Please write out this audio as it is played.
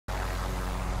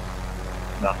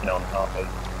nothing on half.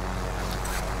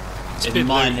 There's a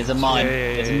mine, there's a mine,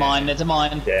 there's a mine, there's a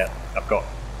mine. Yeah, I've got,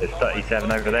 there's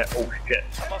 37 over there. Oh shit.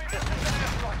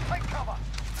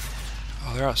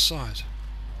 Oh, they're outside.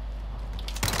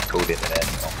 Called it there.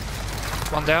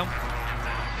 One down.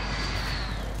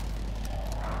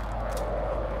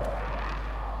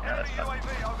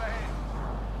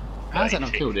 How has that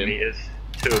not killed him? Meters.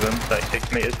 2 of them,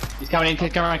 36 meters. He's coming in,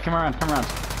 come around.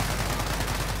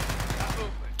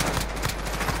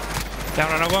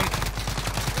 Down another one.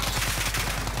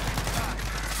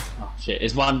 Oh shit,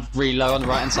 there's one really low on the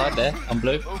right hand side there, on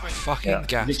blue. Fucking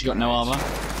gas. Literally got no armour.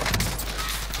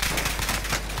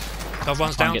 Another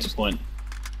one's down. Get the point.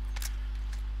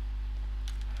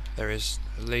 There is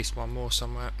at least one more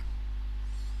somewhere.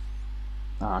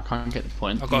 Ah, I can't get the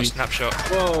point. I've got a snapshot.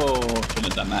 Whoa, shouldn't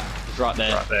have done that. It's right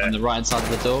there, on the right hand side of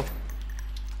the door.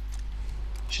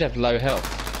 Should have low health.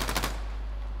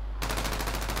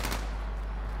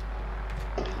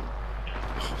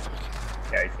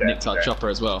 Yeah, he's there. Nicked our chopper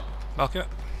as well. Mark it.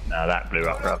 No, that blew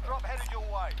up, bruv.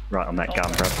 Right on that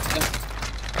gun,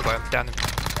 bruv. I got him. Down him.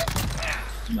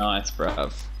 Nice,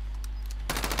 bruv.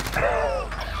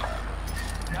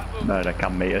 No, they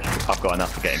come meet us. I've got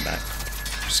enough to get him back.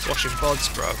 Squashing bods,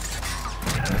 bro.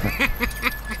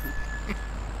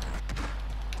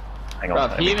 Hang on.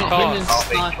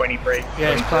 Bruv, 23.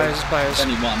 Yeah, it's players.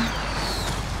 Only one.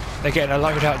 They're getting a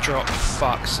loadout drop, for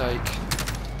fuck's sake.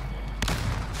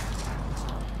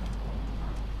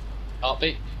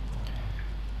 Heartbeat.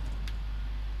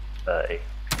 30.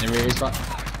 There he is, right?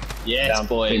 Yes, Down.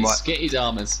 boys. Get his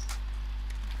armors.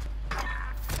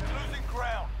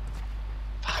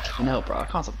 Fucking hell, bro. I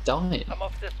can't stop dying. I'm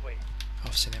off this way.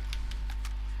 I've seen him.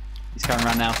 He's coming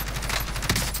around now.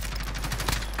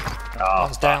 Oh,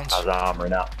 One's down. I was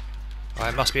armouring up.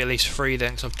 Right, it must be at least 3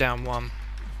 then, because I've down 1.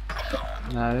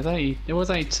 No, there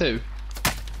was only 2.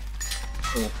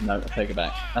 Oh, no, I take it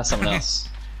back. That's someone else.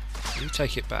 You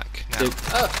take it back now. Dude.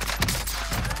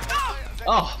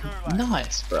 Oh,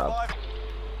 nice, bro.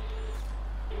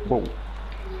 Whoa.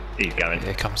 He's going.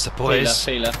 Here comes the boys.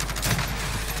 Feeler.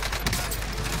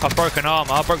 I've broken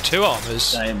armour. I broke 2 armours.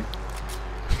 Same.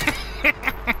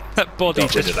 That body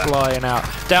Got rid just of that. flying out.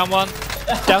 Down 1.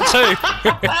 Down 2.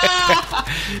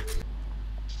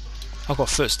 I've got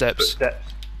footsteps.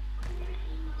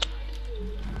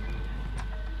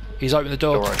 He's opened the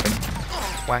door. Door open.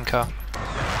 Wanker.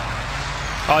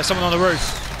 Oh, there's someone on the roof.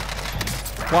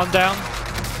 1 down.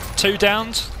 2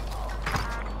 downed.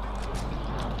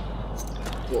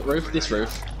 What roof? This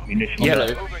roof. Munition.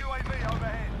 Yellow.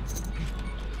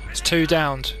 It's 2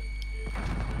 downed.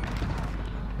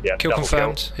 Yeah, Kill double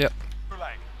confirmed. Yep.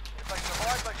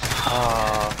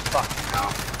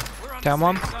 Fuck. Down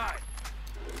 1. Are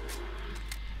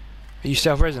you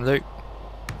self-resing, Luke?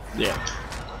 Yeah.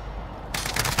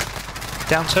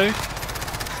 Down 2.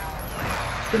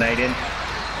 Grenade in.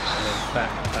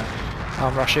 Back.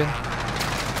 I'm rushing.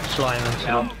 Flying onto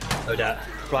them. No doubt.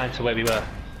 Flying to where we were.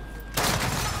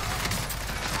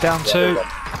 Down 2.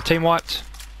 Team wiped.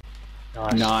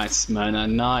 Nice. Nice, Mona.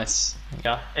 Nice.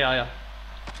 Yeah.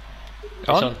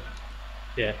 On? On.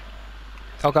 Yeah.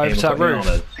 I'll go over to that roof.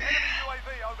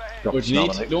 What do you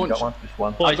need? Launch. Got one? Just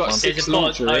one. I've got One. 6 There's a bot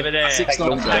launcher. over there. 6 Take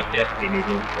launcher. Definitely need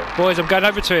launcher. Boys, I'm going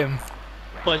over to him.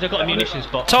 Boys, I've got a munitions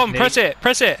box. Tom, press it.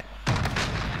 Press it.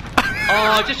 Oh,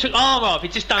 I just took armour off. He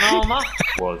just done armour.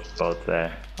 Was bod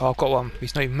there. Oh, I've got one.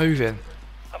 He's not even moving.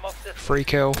 I'm off this. Free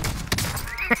kill.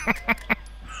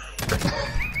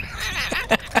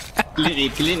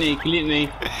 Glitney.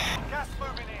 Gas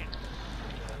moving in.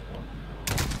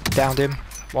 Downed him.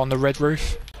 On the red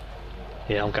roof.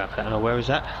 Yeah, I'm going for that. I don't know where is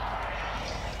that.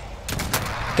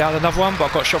 Downed another one, but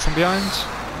I got shot from behind.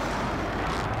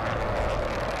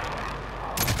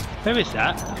 Where is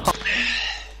that?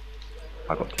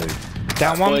 I got 2.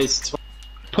 Down 1. Boys,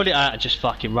 Pull it out and just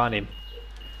fucking run him.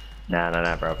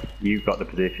 No, bro. You've got the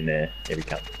position there. Here he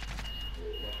comes.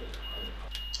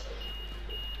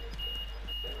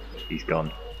 He's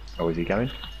gone. Oh, is he going?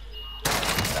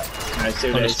 no,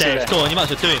 still On there, the stairs. Go on, you might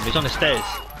as well do him. He's on the stairs.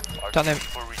 Done him.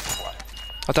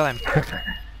 I done him.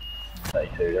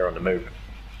 32, they're on the move.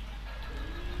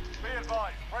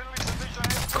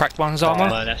 Cracked one's Oh armour.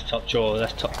 man, that's top drawer.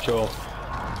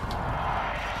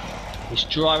 He's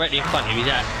directly in front of you.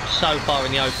 He's out so far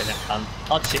in the open, that cunt.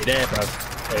 I'd sit there, bro.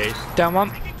 There he is. Down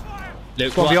 1.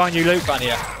 Luke, One behind you, Luke. In front of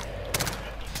you.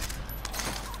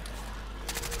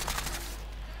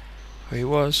 Who he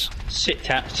was. Sit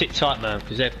tight, man,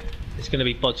 because there's going to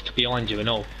be bods behind you and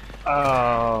all.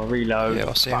 Oh, reload. Yeah,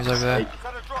 I see him. He's over there.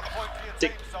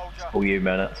 All you,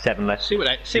 man. 7 left. See what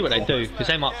they do, because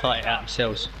they might fight it out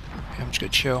themselves. Yeah, I'm just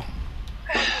gonna chill.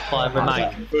 5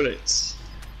 remain. Bullets.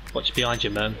 Watch behind you,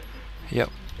 man. Yep.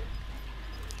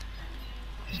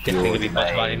 There's definitely going to be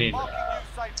bots running in.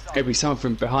 There'll be someone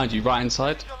from behind you, right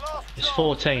inside. There's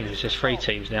 4 teams, there's 3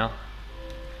 teams now.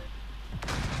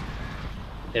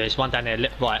 There's one down there,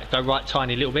 right, go right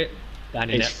tiny little bit. Down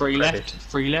in It's there. 3 left.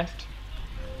 3 left.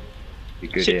 Be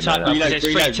good Sit here, tight, man. bro. There's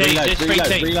 3 teams, there's 3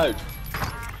 teams. Reload.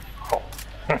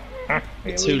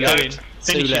 Here Two we go. left. Going, finish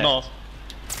Two him left. off.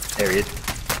 There he is.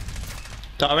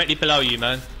 Directly below you,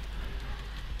 man.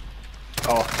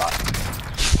 Oh, fuck.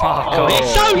 Oh,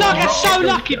 It's so lucky, it's so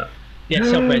lucky! Yeah,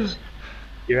 self-res.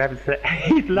 You're having to...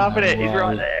 He's loving it. He's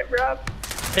right there, bro.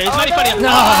 There's anybody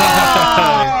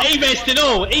no! E-vest and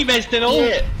all! E-vest and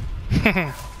all!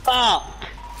 Fuck!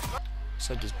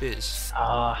 So does Biz.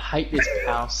 I hate this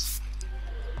house.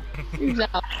 Who's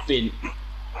that bin?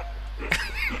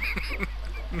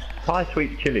 Thai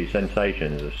sweet chili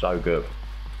sensations are so good.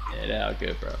 Yeah, they are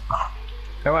good, bro.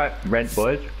 Alright, rent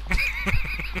boys.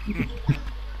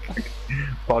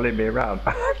 Following me around.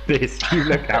 This, you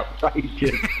look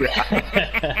outrageous, bro.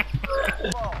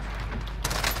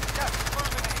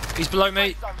 He's below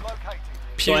me.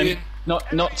 Pewing. Not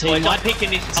Boys, team. I'm picking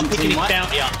this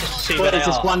bounty up just to see where they Boys,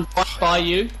 there's are. one by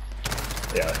you.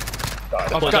 Yeah.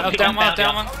 I've Boys, got I'm a down one, picking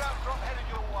down one.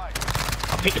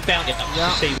 I'll pick the bounty up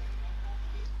just to see.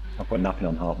 I've got nothing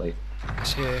on heartbeat.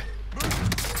 It's here.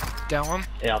 Down one.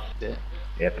 Yeah.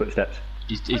 Yeah, footsteps.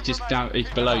 He's just down. He's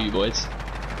below you, boys.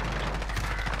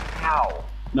 Ow!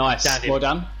 Nice. Down him. Well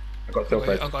done. I've got still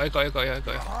I got it.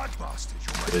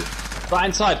 Right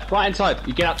inside. Right inside.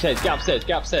 You get upstairs. Get upstairs.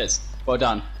 Get upstairs. Well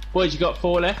done, boys. You got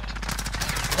 4 left.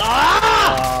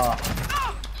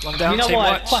 One down, You know team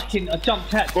what? white. I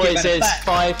jumped out to Boys, get back. there's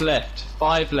 5 left.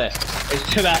 5 left. There's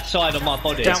 2 outside on my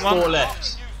body. Down one. 4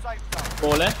 left.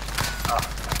 4 left.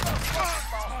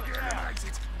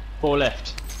 4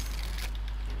 left.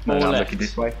 No, 4 I'm left. looking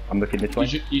this way. I'm looking this way.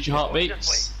 Use your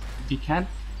heartbeats if you can.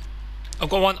 I've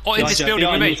got one. Oh, in this Behind building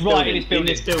you, with me. behind you. Right in this In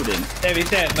this building. There he's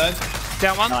there, man.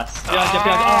 Down one. Nice. Behind you,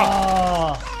 behind you.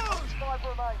 Oh!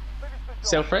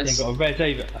 Self-res. You ain't got a res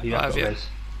either. Oh, you I haven't have, got a yeah. res.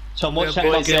 Tom, watch Yeah, that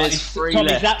boys, box. there's Tom, 3 he's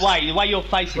left. that way. The way you're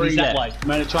facing, 3 he's that way. left.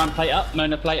 Mona, try and plate up.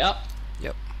 Mona, plate up.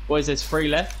 Yep. Boys, there's 3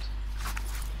 left.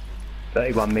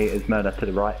 31 metres, murder to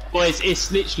the right. Boys,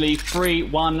 it's literally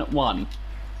 3-1-1.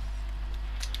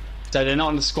 So they're not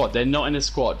in the squad. They're not in the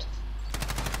squad.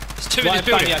 There's 2 in Right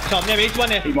this in front of building. you, Tom. There he is, one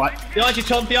there. He might. Behind you,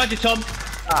 Tom. Behind you, Tom.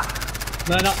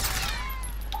 Man up.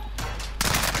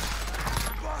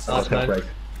 Nice, man.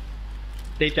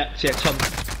 Leave that, yeah, Tom.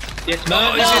 Yes,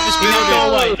 Myrna. he's in this in that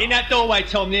building. doorway. In that doorway,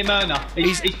 Tom, near Myrna.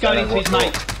 He's going into his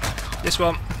mate. This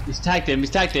one. He's tagged him. He's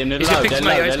tagged him. They're He's low. gonna pick They're his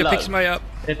mate low. up. He's They're gonna pick his low. mate up.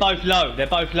 They're both low. They're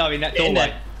both low in that In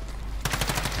doorway.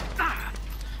 there.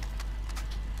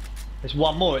 There's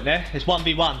one more in there. There's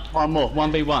 1v1. One more.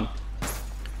 1v1.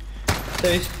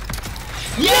 There is.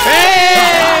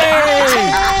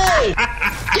 Hey!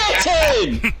 Get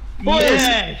him! Boys,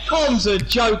 Yes! Tom's a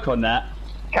joke on that.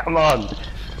 Come on! Well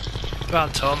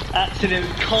done, Tom. Absolute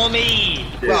commie!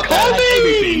 Right, that had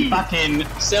everything. Fucking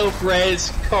self-res,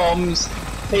 comms,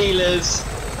 healers.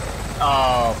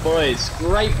 Oh, boys,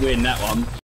 great win that one.